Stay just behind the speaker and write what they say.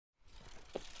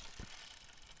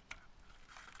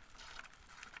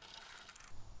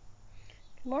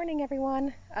Good morning,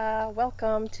 everyone.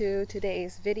 Welcome to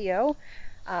today's video.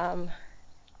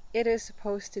 It is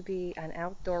supposed to be an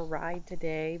outdoor ride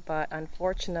today, but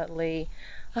unfortunately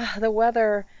the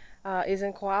weather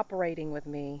isn't cooperating with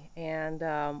me, and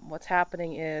what's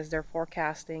happening is they're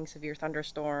forecasting severe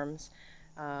thunderstorms,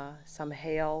 some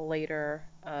hail later,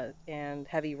 and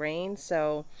heavy rain.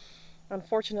 So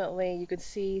unfortunately you can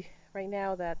see right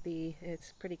now that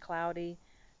it's pretty cloudy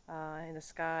in the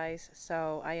skies.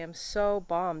 So I am so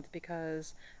bummed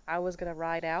because I was gonna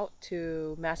ride out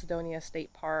to Macedonia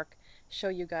State Park, show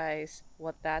you guys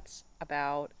what that's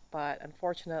about, but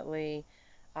unfortunately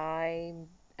I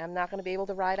am not gonna be able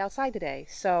to ride outside today.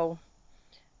 So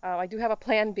I do have a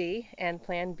plan B, and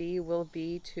plan B will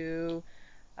be to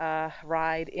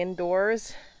ride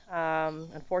indoors.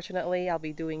 Unfortunately I'll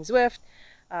be doing Zwift.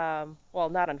 Well,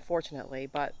 not unfortunately,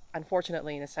 but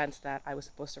unfortunately in the sense that I was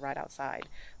supposed to ride outside.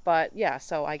 But yeah,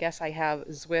 so I guess I have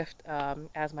Zwift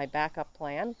as my backup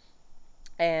plan.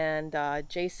 And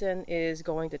Jason is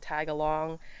going to tag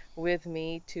along with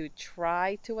me to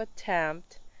try to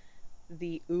attempt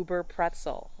the Uber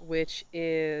Pretzel, which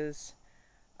is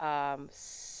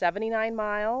 79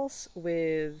 miles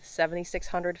with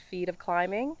 7,600 feet of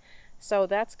climbing. So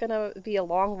that's gonna be a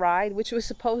long ride, which was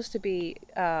supposed to be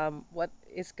what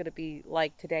it's gonna be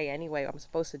like today anyway. I'm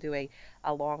supposed to do a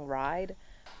long ride.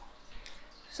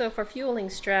 So for fueling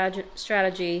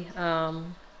strategy,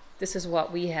 this is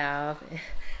what we have.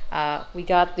 We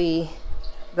got the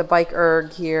bike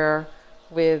erg here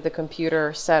with the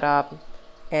computer set up,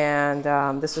 and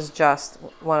this is just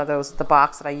one of the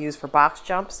box that I use for box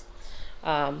jumps.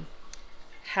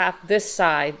 Half this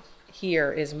side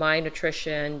here is my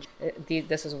nutrition.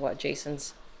 This is what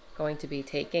Jason's going to be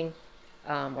taking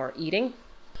or eating.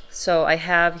 So I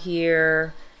have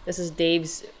here, this is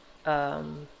Dave's, I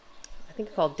think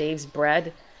it's called Dave's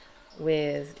bread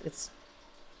it's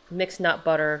mixed nut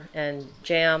butter and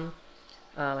jam.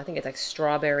 I think it's like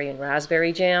strawberry and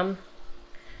raspberry jam.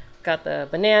 Got the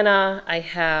banana. I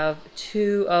have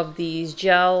 2 of these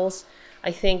gels.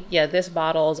 I think, yeah, this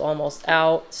bottle is almost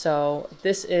out. So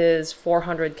this is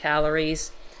 400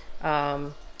 calories.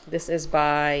 This is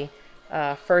by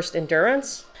First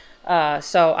Endurance.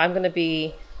 So I'm going to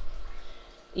be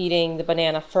eating the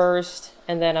banana first,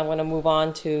 and then I'm going to move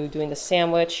on to doing the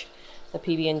sandwich, the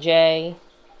PB&J,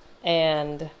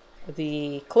 and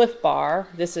the Cliff Bar.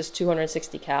 This is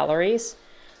 260 calories.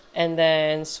 And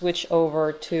then switch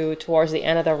over to, towards the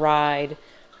end of the ride,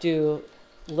 do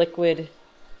liquid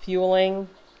fueling,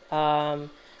 doing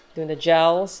the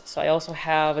gels. So I also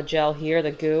have a gel here,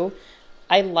 the goo.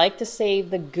 I like to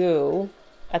save the goo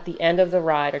at the end of the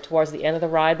ride or towards the end of the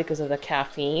ride because of the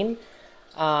caffeine.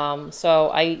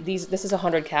 So this is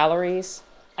 100 calories.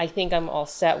 I think I'm all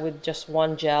set with just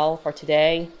 1 gel for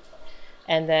today.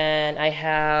 And then I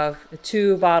have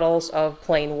 2 bottles of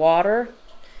plain water.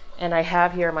 And I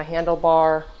have here my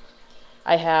handlebar.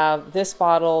 I have this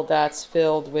bottle that's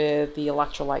filled with the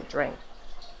electrolyte drink.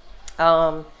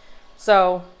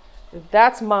 So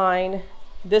that's mine.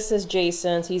 This is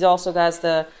Jason's. He's also got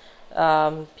the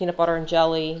peanut butter and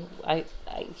jelly.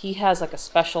 He has like a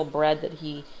special bread that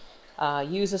he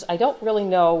uses. I don't really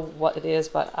know what it is,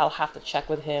 but I'll have to check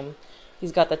with him.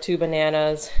 He's got the 2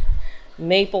 bananas,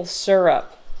 maple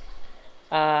syrup.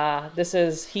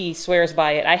 He swears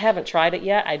by it. I haven't tried it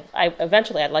yet.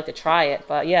 Eventually I'd like to try it,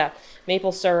 but yeah,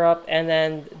 maple syrup. And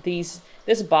then this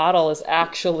bottle is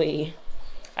actually,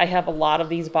 I have a lot of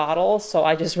these bottles, so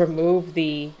I just remove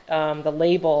the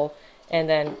label and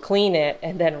then clean it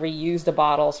and then reuse the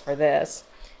bottles for this.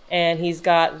 And he's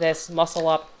got this Muscle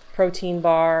Up protein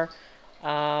bar,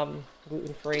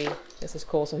 gluten-free. This is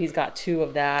cool. So he's got 2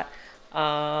 of that.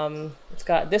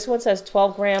 This one says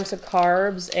 12 grams of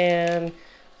carbs, and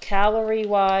calorie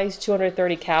wise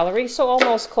 230 calories, so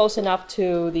almost close enough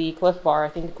to the Cliff Bar. I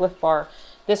think the Cliff Bar,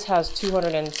 this has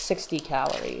 260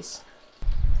 calories.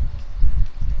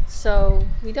 So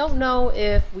we don't know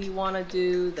if we want to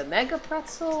do the Mega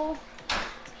Pretzel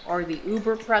or the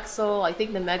Uber Pretzel. I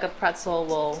think the Mega Pretzel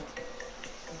will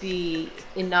be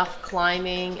enough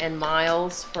climbing and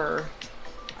miles for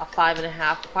a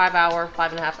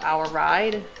 5.5 hour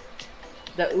ride.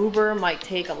 The Uber might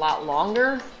take a lot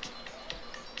longer.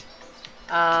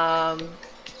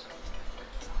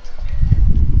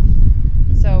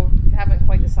 So haven't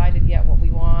quite decided yet what we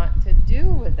want to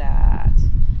do with that.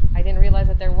 I didn't realize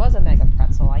that there was a Mega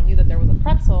Pretzel. I knew that there was a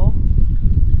pretzel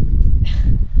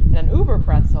and an Uber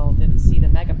Pretzel. Didn't see the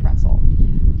Mega Pretzel.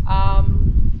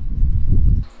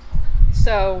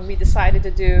 So we decided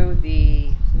to do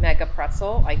the Mega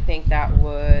Pretzel. I think that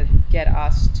would get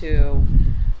us to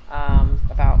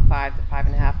about 5 to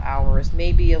 5.5 hours,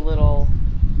 maybe a little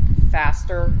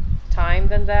faster time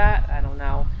than that. I don't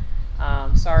know.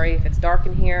 Sorry if it's dark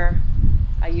in here.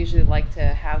 I usually like to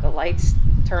have the lights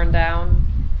turned down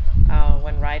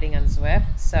when riding on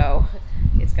Zwift, so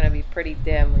it's going to be pretty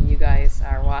dim when you guys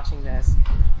are watching this.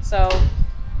 So,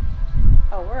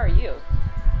 oh, where are you?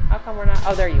 How come we're not?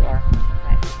 Oh, there you are.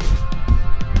 Okay.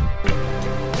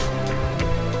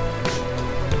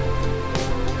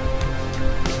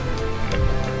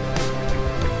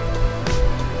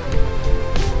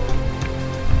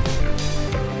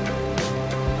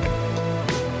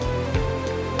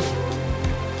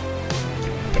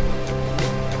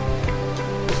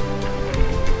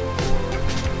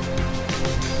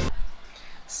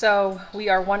 So we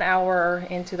are 1 hour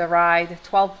into the ride,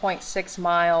 12.6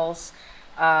 miles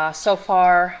so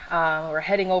far. We're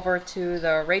heading over to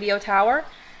the radio tower,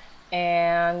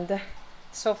 and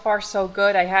so far so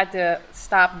good. I had to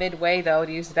stop midway though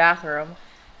to use the bathroom,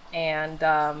 and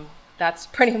that's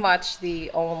pretty much the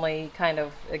only kind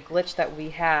of a glitch that we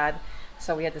had,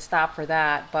 so we had to stop for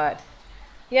that. But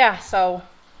yeah, so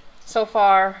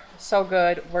far so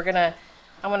good. I'm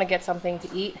gonna get something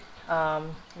to eat.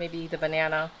 Maybe the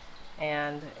banana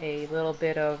and a little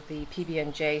bit of the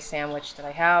PB&J sandwich that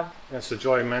I have. Yeah, so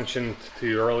Joy mentioned to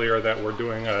you earlier that we're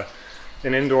doing an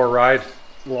indoor ride,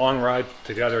 long ride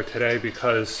together today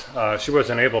because she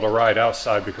wasn't able to ride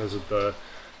outside because of the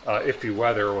iffy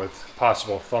weather with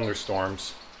possible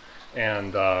thunderstorms.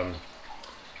 And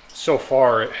so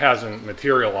far it hasn't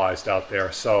materialized out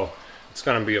there, so it's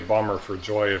going to be a bummer for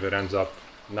Joy if it ends up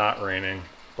not raining.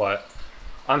 But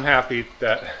I'm happy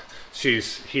that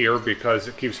she's here because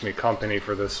it keeps me company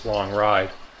for this long ride.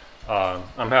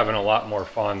 I'm having a lot more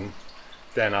fun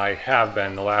than I have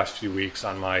been the last few weeks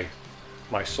on my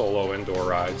solo indoor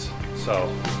rides. So.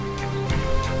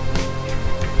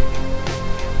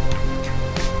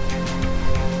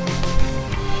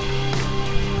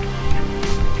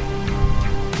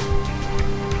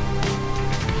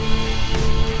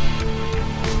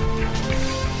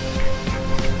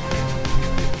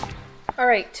 All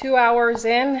right, 2 hours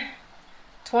in,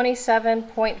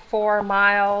 27.4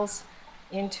 miles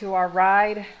into our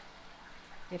ride.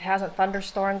 It hasn't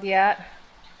thunderstormed yet.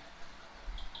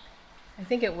 I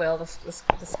think it will.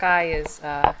 The sky is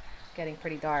getting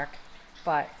pretty dark,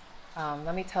 but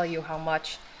let me tell you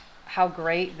how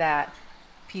great that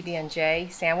PB&J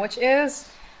sandwich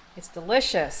is. It's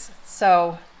delicious.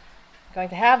 So I'm going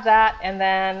to have that, and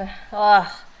then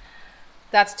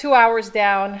that's 2 hours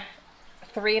down,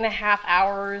 3.5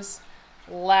 hours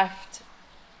left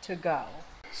to go.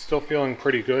 Still feeling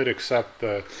pretty good, except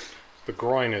the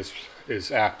groin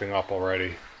is acting up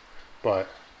already. But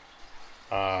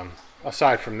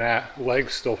aside from that,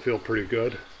 legs still feel pretty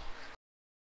good.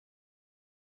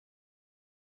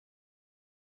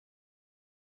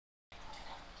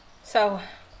 So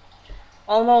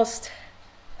almost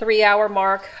 3 hour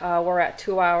mark. We're at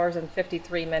 2 hours and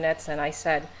 53 minutes, and I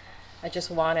said I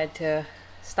just wanted to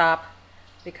stop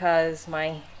because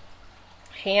my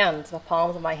hands, the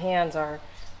palms of my hands are,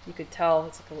 you could tell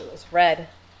it's red.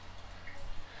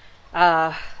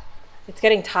 It's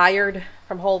getting tired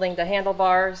from holding the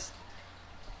handlebars.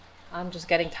 I'm just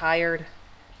getting tired.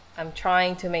 I'm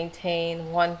trying to maintain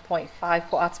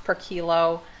 1.5 watts per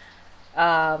kilo.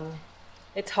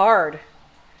 It's hard.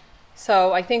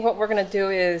 So I think what we're going to do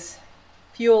is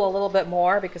fuel a little bit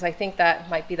more, because I think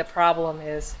that might be the problem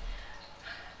is,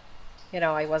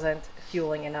 I wasn't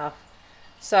fueling enough.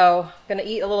 So I'm going to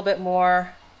eat a little bit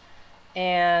more,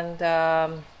 and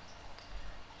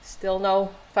still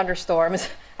no thunderstorms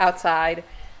outside.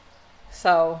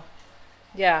 So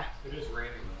yeah. It is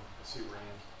raining though. I see rain.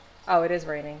 Oh, it is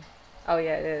raining. Oh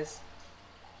yeah, it is.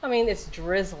 I mean, it's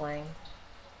drizzling.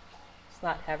 It's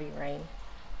not heavy rain.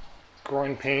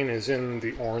 Groin pain is in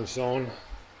the orange zone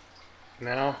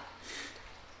now.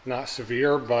 Not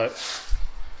severe, but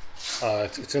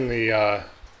it's in the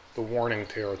warning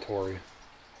territory.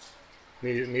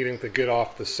 Needing to get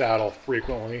off the saddle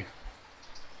frequently,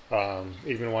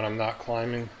 even when I'm not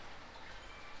climbing.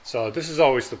 So this is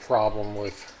always the problem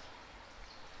with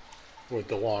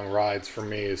the long rides for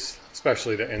me, is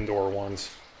especially the indoor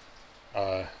ones.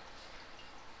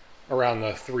 Around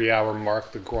the 3 hour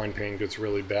mark, the groin pain gets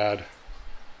really bad.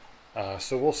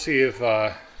 So we'll see if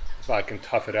I can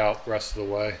tough it out the rest of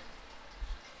the way.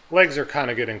 Legs are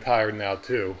kind of getting tired now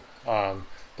too,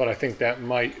 but I think that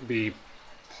might be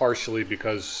partially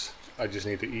because I just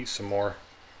need to eat some more,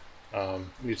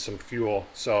 need some fuel.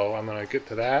 So I'm gonna get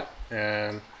to that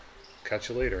and catch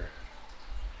you later.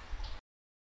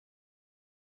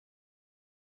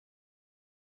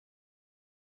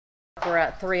 We're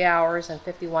at 3 hours and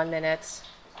 51 minutes,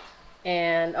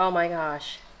 and oh my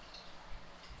gosh,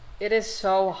 It is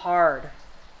so hard.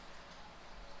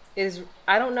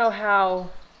 I don't know how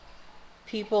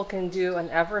people can do an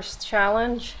Everest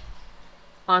challenge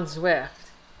on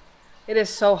Zwift. It is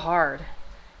so hard.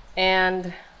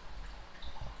 And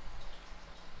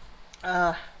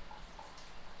I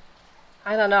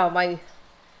don't know,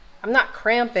 I'm not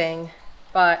cramping,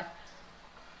 but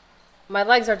my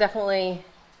legs are definitely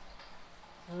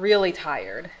really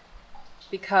tired,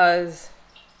 because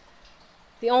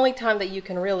the only time that you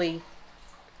can really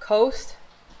coast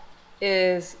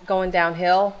is going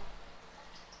downhill,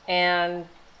 and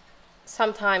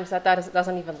sometimes that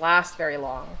doesn't even last very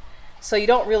long. So you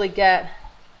don't really get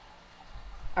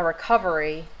a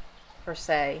recovery per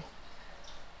se,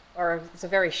 or it's a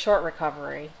very short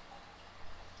recovery.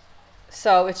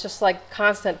 So it's just like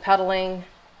constant pedaling,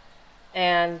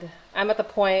 and I'm at the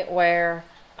point where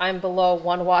I'm below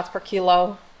 1 watts per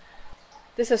kilo.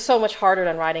 This is so much harder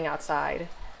than riding outside,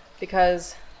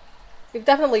 because we've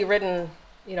definitely ridden,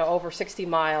 you know, over 60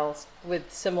 miles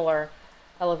with similar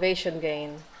elevation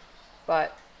gain.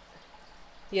 But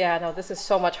yeah, no, this is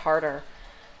so much harder.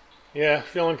 Yeah,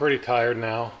 feeling pretty tired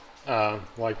now.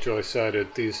 Like Joy said,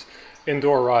 these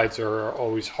indoor rides are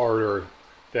always harder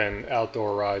than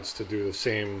outdoor rides to do the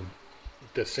same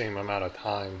amount of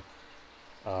time.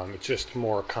 It's just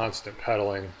more constant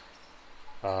pedaling,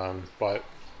 but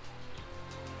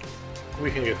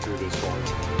we can get through this one.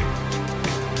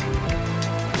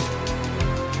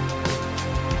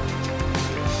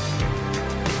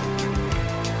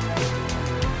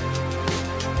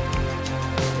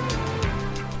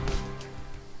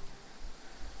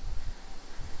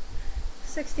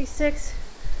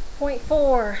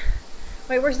 66.4.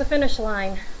 Wait, where's the finish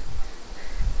line?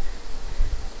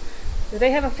 Do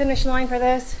they have a finish line for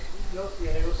this? You'll see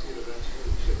it eventually. You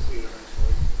should see it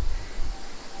eventually.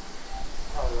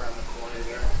 Probably around the corner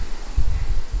there.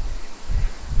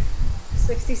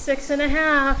 66 and a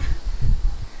half.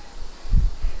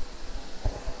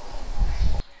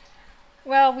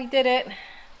 Well, we did it.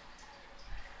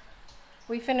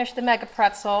 We finished the Mega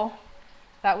Pretzel.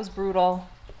 That was brutal.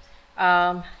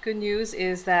 Good news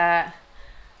is that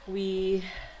we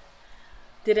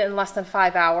did it in less than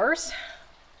 5 hours.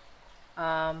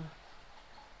 What,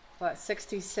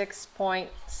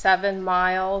 66.7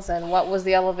 miles, and what was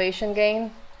the elevation gain?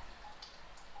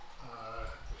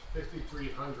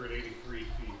 5,383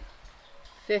 feet.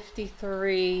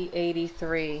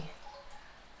 5,383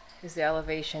 is the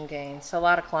elevation gain. So a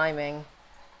lot of climbing,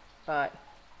 but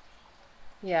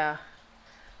yeah,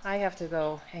 I have to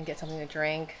go and get something to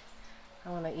drink. I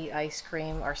want to eat ice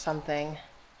cream or something.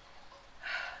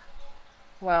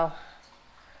 Well,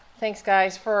 thanks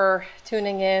guys for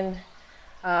tuning in.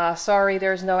 Sorry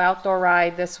there's no outdoor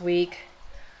ride this week.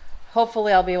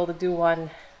 Hopefully I'll be able to do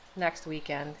one next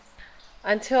weekend.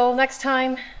 Until next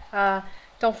time,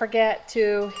 don't forget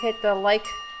to hit the like,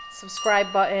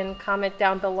 subscribe button, comment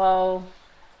down below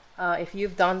if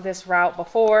you've done this route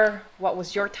before. What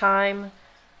was your time?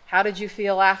 How did you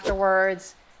feel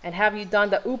afterwards? And have you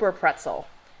done the Uber pretzel?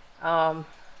 Who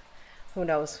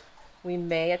knows? We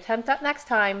may attempt that next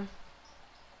time,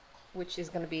 which is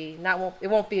going to be it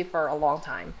won't be for a long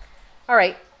time. All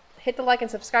right, hit the like and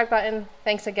subscribe button.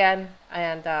 Thanks again,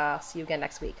 and see you again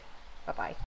next week.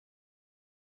 Bye-bye.